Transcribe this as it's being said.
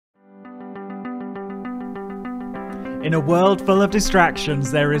In a world full of distractions,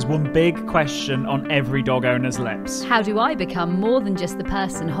 there is one big question on every dog owner's lips. How do I become more than just the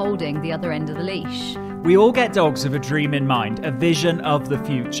person holding the other end of the leash? We all get dogs with a dream in mind, a vision of the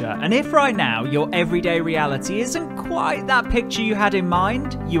future. And if right now your everyday reality isn't quite that picture you had in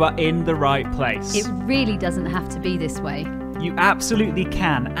mind, you are in the right place. It really doesn't have to be this way. You absolutely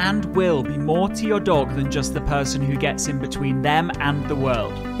can and will be more to your dog than just the person who gets in between them and the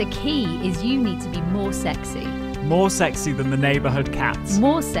world. The key is you need to be more sexy. More sexy than the neighbourhood cats.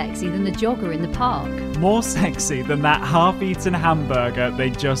 More sexy than the jogger in the park. More sexy than that half-eaten hamburger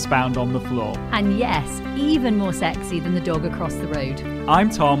they just found on the floor. And yes, even more sexy than the dog across the road. I'm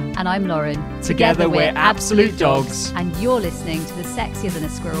Tom. And I'm Lauren. Together we're Absolute Dogs. And you're listening to the Sexier Than a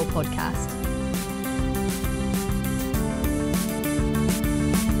Squirrel podcast.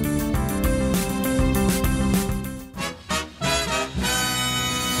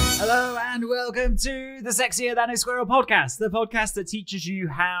 Hello and welcome to the Sexier Than a Squirrel podcast, the podcast that teaches you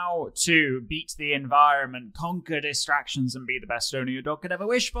how to beat the environment, conquer distractions, and be the best owner your dog could ever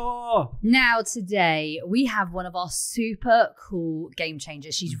wish for. Now, today, we have one of our super cool game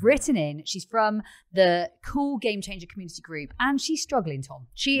changers. She's written in, she's from the cool Gamechanger community group, and she's struggling, Tom.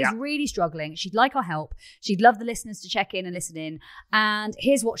 She is really struggling. She'd like our help. She'd love the listeners to check in and listen in. And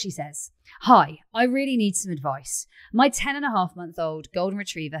here's what she says. Hi, I really need some advice. My 10.5-month-old golden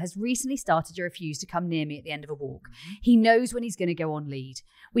retriever has recently started to refuse to come near me at the end of a walk. He knows when he's going to go on lead.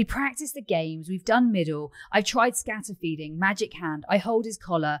 We practice the games, we've done middle, I've tried scatter feeding, magic hand, I hold his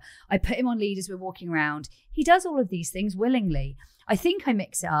collar, I put him on lead as we're walking around. He does all of these things willingly. I think I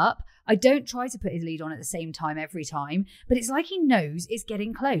mix it up. I don't try to put his lead on at the same time every time, but it's like he knows it's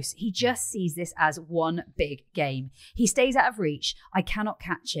getting close. He just sees this as one big game. He stays out of reach. I cannot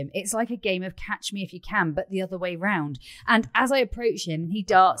catch him. It's like a game of catch me if you can, but the other way round. And as I approach him, he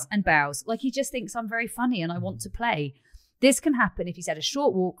darts and bows like he just thinks I'm very funny and I want to play. This can happen if he's had a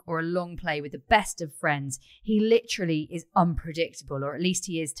short walk or a long play with the best of friends. He literally is unpredictable, or at least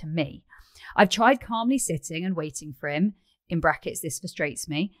he is to me. I've tried calmly sitting and waiting for him. In brackets, this frustrates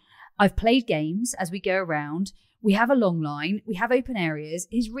me. I've played games as we go around. We have a long line. We have open areas.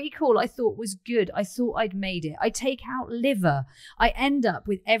 His recall I thought was good. I thought I'd made it. I take out liver. I end up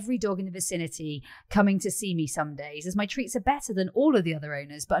with every dog in the vicinity coming to see me some days, as my treats are better than all of the other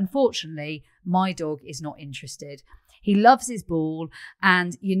owners. But unfortunately, my dog is not interested. He loves his ball,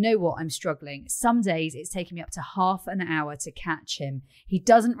 and you know what? I'm struggling. Some days it's taken me up to half an hour to catch him. He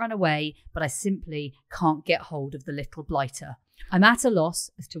doesn't run away, but I simply can't get hold of the little blighter. I'm at a loss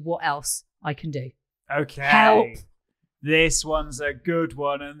as to what else I can do. Okay. Help. This one's a good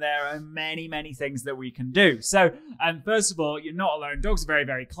one, and there are many, many things that we can do. So, first of all, you're not alone. Dogs are very,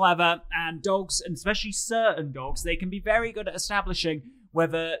 very clever, and dogs, and especially certain dogs, they can be very good at establishing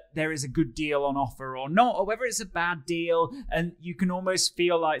whether there is a good deal on offer or not, or whether it's a bad deal. And you can almost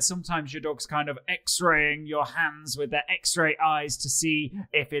feel like sometimes your dog's kind of x-raying your hands with their x-ray eyes to see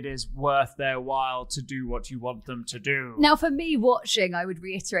if it is worth their while to do what you want them to do. Now, for me watching, I would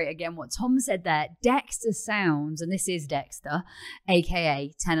reiterate again what Tom said there. Dexter sounds, and this is Dexter,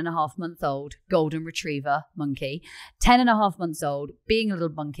 aka 10.5-month-old golden retriever monkey, 10.5 months old, being a little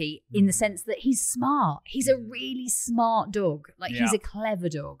monkey in the sense that he's smart. He's a really smart dog. Like he's a clever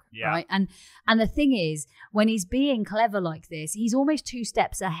dog, right? And the thing is, when he's being clever like this, he's almost 2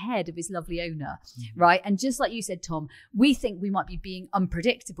 steps ahead of his lovely owner, right? And just like you said, Tom, we think we might be being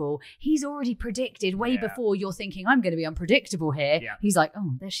unpredictable. He's already predicted way before you're thinking, I'm going to be unpredictable here. He's like,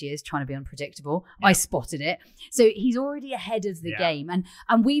 oh, there she is trying to be unpredictable. I spotted it. So he's already ahead of the game.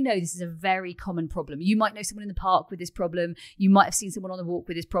 And we know this is a very common problem. You might know someone in the park with this problem. You might have seen someone on the walk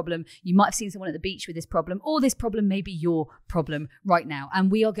with this problem. You might have seen someone at the beach with this problem, or this problem may be your problem right now.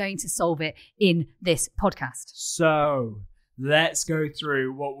 And we are going to solve it in this podcast. So let's go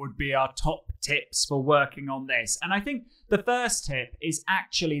through what would be our top tips for working on this. And I think the first tip is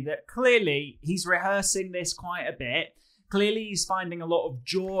actually that clearly he's rehearsing this quite a bit. Clearly he's finding a lot of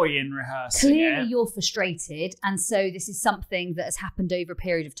joy in rehearsing Clearly you're frustrated. And so this is something that has happened over a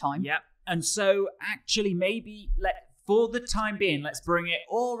period of time. Yep. And so actually maybe for the time being, let's bring it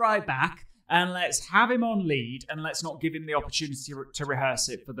all right back. And let's have him on lead, and let's not give him the opportunity to rehearse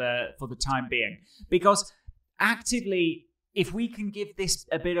it for the time being. Because actively, if we can give this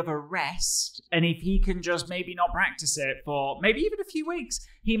a bit of a rest, and if he can just maybe not practice it for maybe even a few weeks,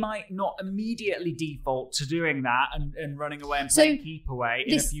 he might not immediately default to doing that and running away and playing keep away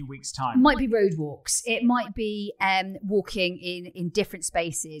in a few weeks' time. Might be road walks. It might be walking in different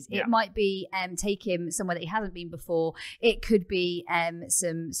spaces. It might be take him somewhere that he hasn't been before. It could be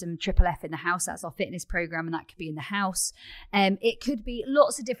some triple F in the house. That's our fitness program, and that could be in the house. It could be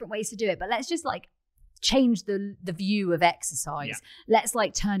lots of different ways to do it. But let's just change the view of exercise. Yeah. Let's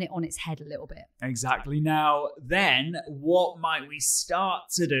like turn it on its head a little bit. Exactly. Now, then what might we start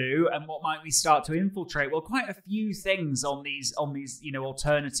to do and what might we start to infiltrate? Well, quite a few things on these,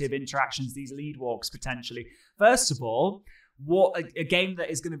 alternative interactions, these lead walks potentially. First of all, what a game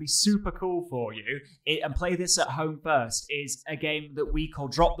that is going to be super cool for you, and play this at home first, is a game that we call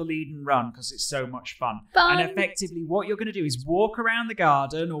Drop the Lead and Run, because it's so much fun. And effectively what you're going to do is walk around the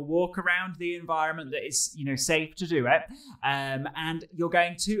garden or walk around the environment that is, safe to do it. And you're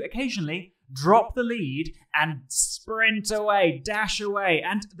going to occasionally drop the lead and sprint away, dash away.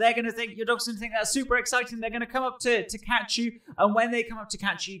 And they're going to think, your dog's going to think that's super exciting. They're going to come up to catch you. And when they come up to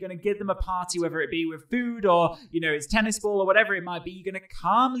catch you, you're going to give them a party, whether it be with food or, it's tennis ball or whatever it might be. You're going to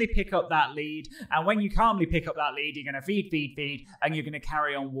calmly pick up that lead. And when you calmly pick up that lead, you're going to feed, and you're going to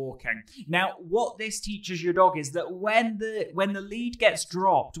carry on walking. Now, what this teaches your dog is that when the lead gets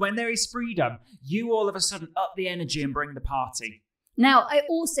dropped, when there is freedom, you all of a sudden up the energy and bring the party. Now, I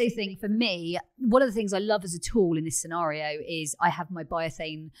also think for me, one of the things I love as a tool in this scenario is I have my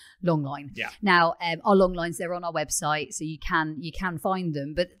biothane long line. Yeah. Now, our long lines, they're on our website, so you can find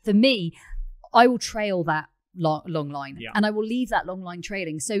them. But for me, I will trail that long line, and I will leave that long line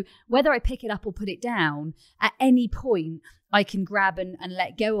trailing. So whether I pick it up or put it down, at any point, I can grab and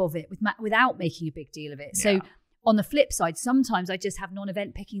let go of it without making a big deal of it. Yeah. So on the flip side, sometimes I just have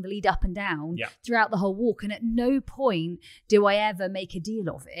non-event picking the lead up and down throughout the whole walk. And at no point do I ever make a deal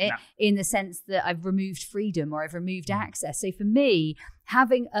of it in the sense that I've removed freedom or I've removed access. So for me,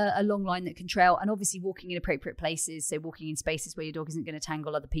 having a long line that can trail, and obviously walking in appropriate places, so walking in spaces where your dog isn't going to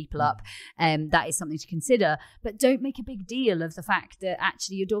tangle other people up, that is something to consider. But don't make a big deal of the fact that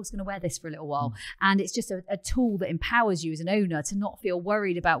actually your dog's going to wear this for a little while. And it's just a tool that empowers you as an owner to not feel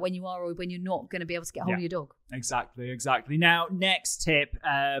worried about when you are or when you're not going to be able to get hold of your dog. Exactly. Now, next tip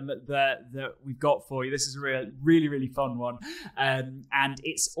that we've got for you, this is a really, really fun one. And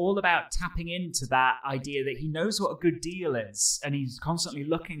it's all about tapping into that idea that he knows what a good deal is and he's constantly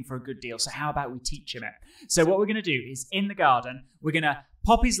looking for a good deal. So how about we teach him it? So what we're going to do is in the garden, we're going to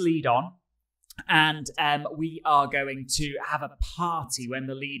pop his lead on. And we are going to have a party when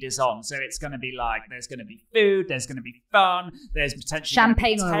the lead is on. So it's going to be like, there's going to be food, there's going to be fun, there's potentially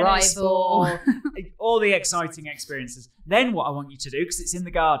champagne on arrival, all the exciting experiences. Then what I want you to do, because it's in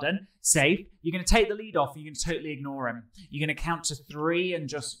the garden, safe, you're going to take the lead off and you're going to totally ignore him. You're going to count to 3 and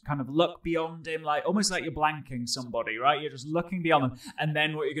just kind of look beyond him, like almost like you're blanking somebody, right? You're just looking beyond them. And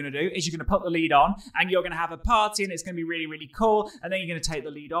then what you're going to do is you're going to put the lead on and you're going to have a party and it's going to be really, really cool. And then you're going to take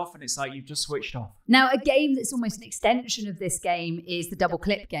the lead off and it's like you've just switched off. Now, a game that's almost an extension of this game is the double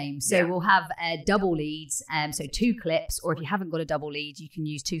clip game. So we'll have double leads, so 2 clips, or if you haven't got a double lead, you can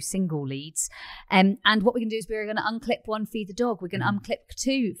use 2 single leads. And what we're going to do is we're going to unclip 1, feed the dog. We're going to unclip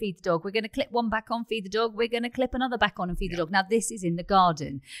 2, feed the dog. We're going to clip 1 back on, feed the dog. We're going to clip another back on and feed the dog. Now, this is in the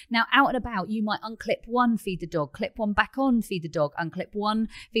garden. Now, out and about, you might unclip 1, feed the dog, clip 1 back on, feed the dog, unclip 1,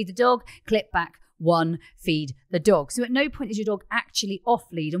 feed the dog, clip back 1, feed the dog. So at no point is your dog actually off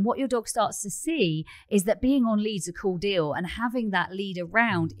lead. And what your dog starts to see is that being on lead's a cool deal, and having that lead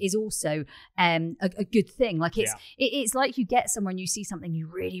around is also a good thing. Like it's like you get somewhere and you see something you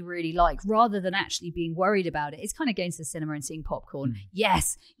really, really like, rather than actually being worried about it. It's kind of going to the cinema and seeing popcorn.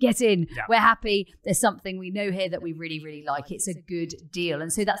 Yes, get in. We're happy. There's something we know here that we really, really like. It's a good deal.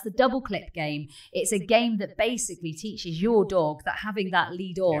 And so that's the double clip game. It's a game that basically teaches your dog that having that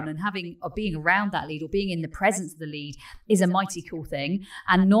lead on and having or being around that lead or being in the presence of the lead is a mighty cool thing,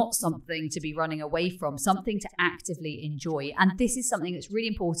 and not something to be running away from, something to actively enjoy. And this is something that's really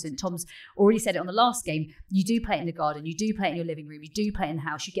important. Tom's already said it on the last game. You do play it in the garden, you do play it in your living room, you do play it in the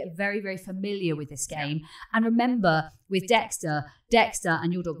house. You get very, very familiar with this game. And remember, with Dexter,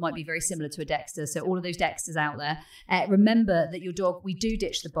 and your dog might be very similar to a Dexter, so all of those Dexters out there, remember that your dog, we do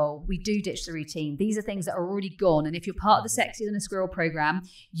ditch the bowl, we do ditch the routine. These are things that are already gone. And if you're part of the Sexier Than a Squirrel program,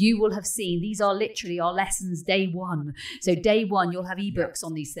 you will have seen these are literally our lessons day 1. So day 1, you'll have ebooks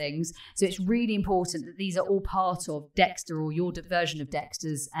on these things. So it's really important that these are all part of Dexter or your version of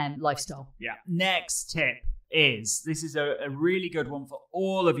Dexter's lifestyle. Next tip is, this is a really good one for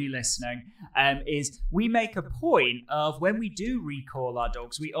all of you listening, is we make a point of when we do recall our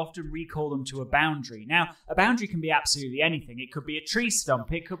dogs, we often recall them to a boundary. Now, a boundary can be absolutely anything. It could be a tree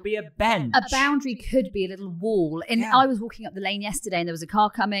stump. It could be a bench. A boundary could be a little wall. And I was walking up the lane yesterday and there was a car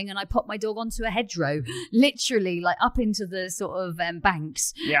coming and I popped my dog onto a hedgerow, literally like up into the sort of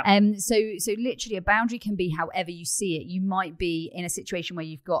banks. So literally a boundary can be however you see it. You might be in a situation where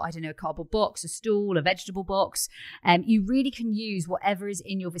you've got, I don't know, a cardboard box, a stool, a vegetable box, box. You really can use whatever is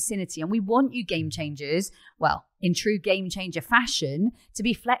in your vicinity. And we want you game changers, well, in true game changer fashion, to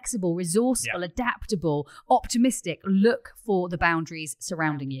be flexible, resourceful, adaptable, optimistic. Look for the boundaries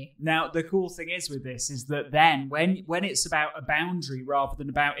surrounding you. Now, the cool thing is with this is that then when it's about a boundary rather than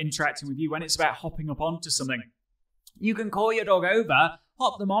about interacting with you, when it's about hopping up onto something, you can call your dog over,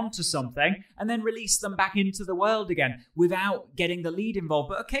 hop them onto something, and then release them back into the world again without getting the lead involved.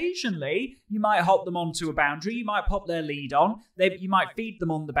 But occasionally, you might hop them onto a boundary, you might pop their lead on, you might feed them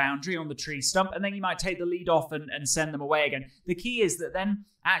on the boundary, on the tree stump, and then you might take the lead off and send them away again. The key is that then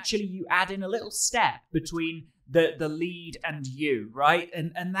actually you add in a little step between the lead and you, right?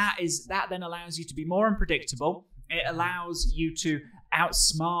 And that then allows you to be more unpredictable. It allows you to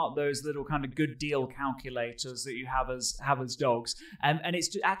outsmart those little kind of good deal calculators that you have as dogs, and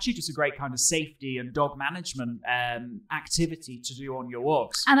it's actually just a great kind of safety and dog management activity to do on your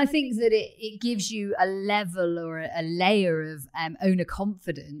walks. And I think that it gives you a level or a layer of owner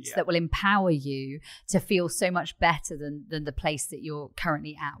confidence that will empower you to feel so much better than the place that you're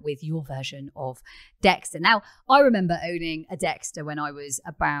currently at with your version of Dexter. Now, I remember owning a Dexter when I was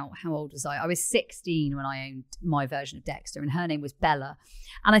about, how old was I? I was 16 when I owned my version of Dexter, and her name was Bella.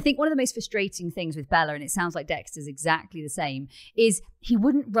 And I think one of the most frustrating things with Bella, and it sounds like Dexter's exactly the same, is he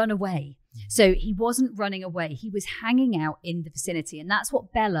wouldn't run away. So he wasn't running away. He was hanging out in the vicinity. And that's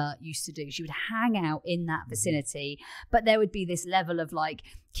what Bella used to do. She would hang out in that vicinity. But there would be this level of like,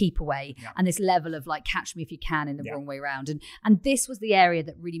 keep away, and this level of like, catch me if you can in the wrong way around. And this was the area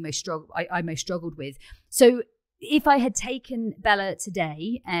that really I most struggled with. So if I had taken Bella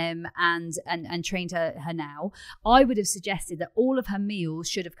today and trained her now, I would have suggested that all of her meals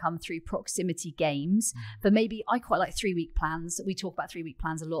should have come through proximity games. But maybe I quite like 3-week plans. We talk about 3-week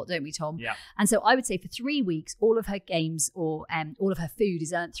plans a lot, don't we, Tom? Yeah. And so I would say for 3 weeks, all of her games or all of her food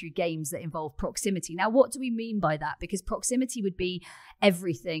is earned through games that involve proximity. Now, what do we mean by that? Because proximity would be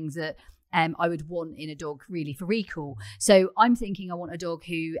everything that I would want in a dog really for recall. So I'm thinking I want a dog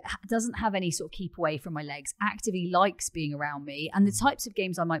who doesn't have any sort of keep away from my legs, actively likes being around me. And the types of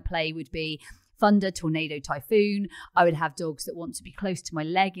games I might play would be Thunder, Tornado, Typhoon. I would have dogs that want to be close to my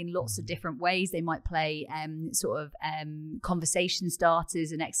leg in lots of different ways. They might play conversation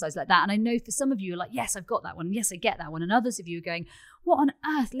starters and exercise like that. And I know for some of you are like, yes, I've got that one. Yes, I get that one. And others of you are going, what on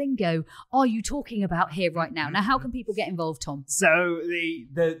earth lingo are you talking about here right now? Now, how can people get involved, Tom? So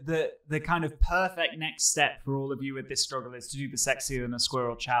the kind of perfect next step for all of you with this struggle is to do the Sexier Than a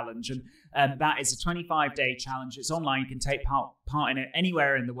Squirrel challenge. And that is a 25-day challenge. It's online. You can take part in it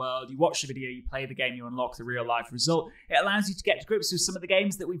anywhere in the world. You watch the video, you play the game, you unlock the real life result. It allows you to get to grips with some of the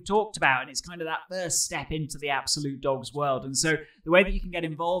games that we've talked about. And it's kind of that first step into the Absolute Dogs world. And so the way that you can get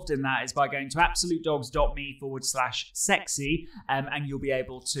involved in that is by going to absolutedogs.me/sexy. And you'll be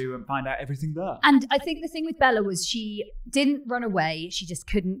able to find out everything there. And I think the thing with Bella was she didn't run away. She just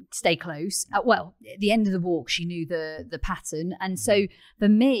couldn't stay close. At the end of the walk, she knew the pattern. And so for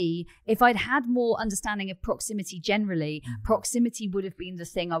me, if I'd had more understanding of proximity generally, proximity would have been the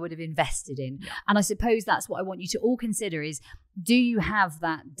thing I would have invested in. Yeah. And I suppose that's what I want you to all consider is, do you have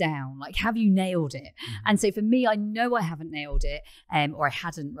that down? Like, have you nailed it? And so for me, I know I haven't nailed it, or I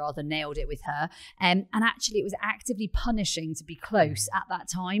hadn't rather nailed it with her. And actually it was actively punishing to be close at that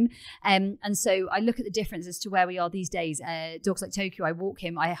time. And so I look at the difference as to where we are these days. Dogs like Tokyo, I walk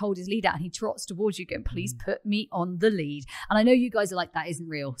him, I hold his lead out and he trots towards you going, please put me on the lead. And I know you guys are like, that isn't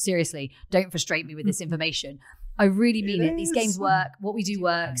real. Seriously, don't frustrate me with this information. I really mean it. These games work. What we do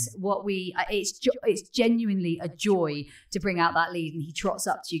works. It's genuinely a joy to bring out that lead, and he trots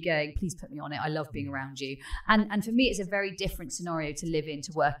up to you going, please put me on it. I love being around you. And for me, it's a very different scenario to live in,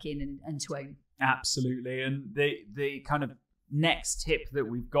 to work in, and to own. Absolutely. And the kind of next tip that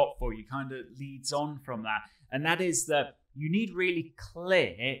we've got for you kind of leads on from that. And that is that you need really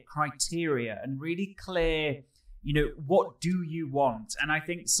clear criteria and really clear, what do you want? And I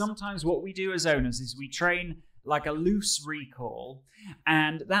think sometimes what we do as owners is we train like a loose recall,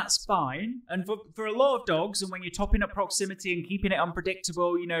 and that's fine. And for a lot of dogs, and when you're topping up proximity and keeping it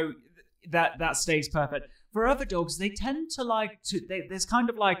unpredictable, that stays perfect. For other dogs, they tend to there's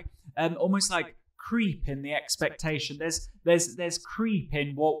kind of like almost like creep in the expectation. There's creep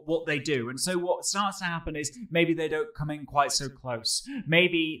in what they do. And so what starts to happen is maybe they don't come in quite so close.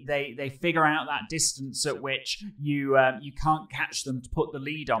 Maybe they figure out that distance at which you can't catch them to put the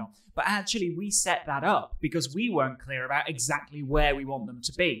lead on. But actually we set that up because we weren't clear about exactly where we want them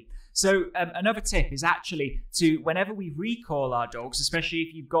to be. So another tip is actually to, whenever we recall our dogs, especially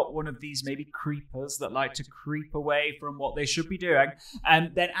if you've got one of these maybe creepers that like to creep away from what they should be doing,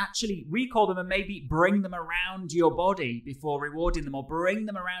 then actually recall them and maybe bring them around your body before rewarding them, or bring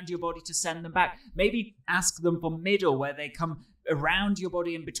them around your body to send them back. Maybe ask them for middle, where they come around your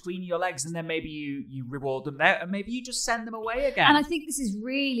body and between your legs, and then maybe you reward them there, and maybe you just send them away again. And I think this is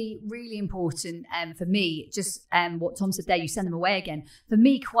really, really important for me, just what Tom said there, you send them away again. For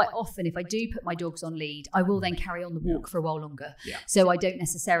me, quite often, if I do put my dogs on lead, I will then carry on the walk for a while longer. So I don't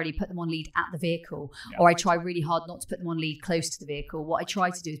necessarily put them on lead at the vehicle, or I try really hard not to put them on lead close to the vehicle. What I try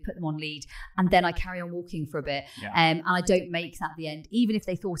to do is put them on lead, and then I carry on walking for a bit. And I don't make that the end. Even if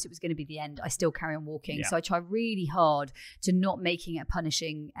they thought it was going to be the end, I still carry on walking. So I try really hard to not making it a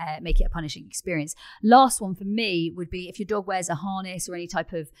punishing, make it a punishing experience. Last one for me would be if your dog wears a harness or any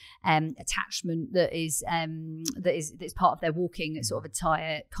type of attachment that is part of their walking sort of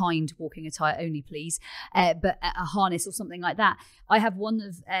attire, kind walking attire only, please. But a harness or something like that. I have one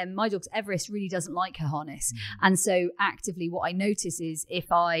of my dogs, Everest, really doesn't like her harness, and so actively what I notice is if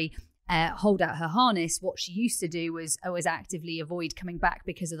I hold out her harness, what she used to do was actively avoid coming back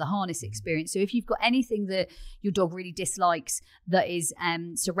because of the harness experience. So if you've got anything that your dog really dislikes that is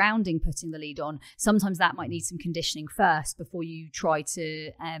surrounding putting the lead on, sometimes that might need some conditioning first before you try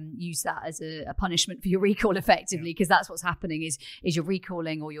to use that as a punishment for your recall effectively, because that's what's happening is you're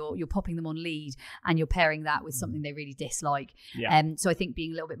recalling, or you're popping them on lead and you're pairing that with something they really dislike. So I think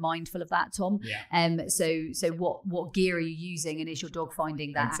being a little bit mindful of that, Tom. So what gear are you using, and is your dog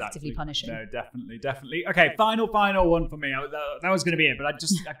finding that actively punishing? No, definitely. Okay, final one for me. That was going to be it, but I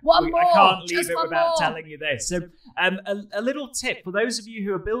can't leave it without telling you this. So a little tip for those of you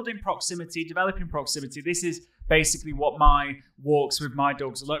who are building proximity, developing proximity. This is basically what my walks with my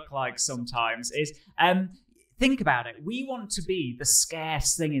dogs look like sometimes, is think about it. We want to be the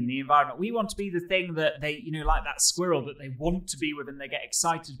scarce thing in the environment. We want to be the thing that they, like that squirrel that they want to be with and they get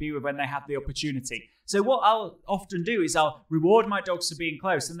excited to be with when they have the opportunity. So what I'll often do is I'll reward my dogs for being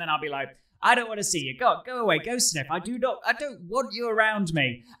close, and then I'll be like, I don't want to see you. Go away. Go sniff. I don't want you around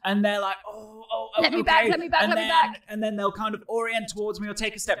me. And they're like, let me back. And then they'll kind of orient towards me or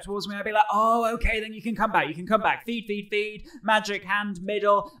take a step towards me. I'll be like, okay, then you can come back. Feed. Magic hand,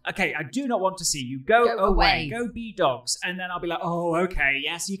 middle. Okay, I do not want to see you. Go away. Go be dogs. And then I'll be like, okay,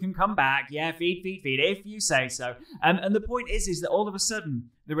 yes, you can come back. Yeah, feed, if you say so. And the point is that all of a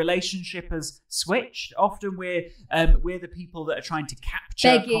sudden, the relationship has switched. Often we're the people that are trying to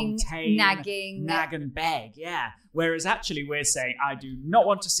capture, contain, nag and beg. Whereas actually we're saying, I do not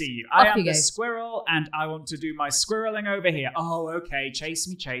want to see you. I am the squirrel and I want to do my squirreling over here. Okay, chase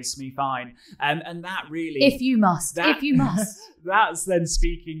me, fine. And that really... If you must. That's then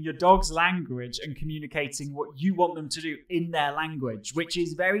speaking your dog's language and communicating what you want them to do in their language, which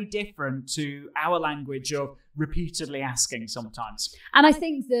is very different to our language of repeatedly asking sometimes. And I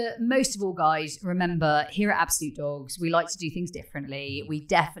think that most of all, guys, remember, here at Absolute Dogs, we like to do things differently. We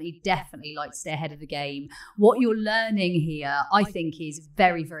definitely like to stay ahead of the game. What you're learning here, I think, is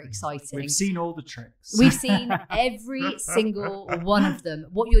very, very exciting. We've seen all the tricks. We've seen every single one of them.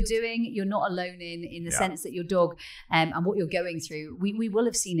 What you're doing, you're not alone in the sense that your dog and what you're going through, we will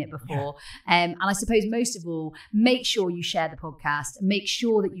have seen it before. And I suppose most of all, make sure you share the podcast. Make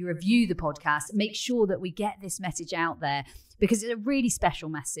sure that you review the podcast. Make sure that we get this message out there, because it's a really special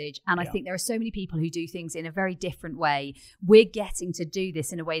message. And I think there are so many people who do things in a very different way. We're getting to do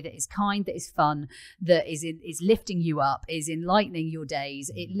this in a way that is kind, that is fun, that is lifting you up, is enlightening your days.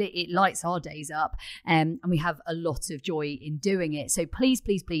 It lights our days up. And we have a lot of joy in doing it. So please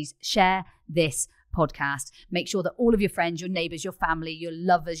share this podcast. Make sure that all of your friends, your neighbours, your family, your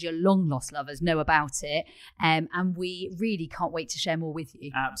lovers, your long lost lovers know about it. And we really can't wait to share more with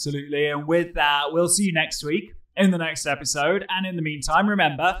you. Absolutely. And with that, we'll see you next week in the next episode. And in the meantime,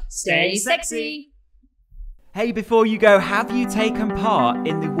 remember, stay sexy. Hey, before you go, have you taken part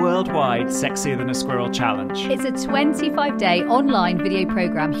in the worldwide Sexier Than a Squirrel Challenge? It's a 25-day online video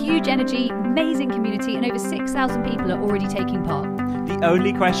program, huge energy, amazing community, and over 6,000 people are already taking part. The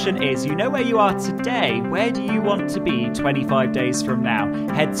only question is, you know where you are today. Where do you want to be 25 days from now?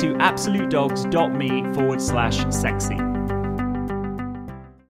 Head to absolutedogs.me/sexy.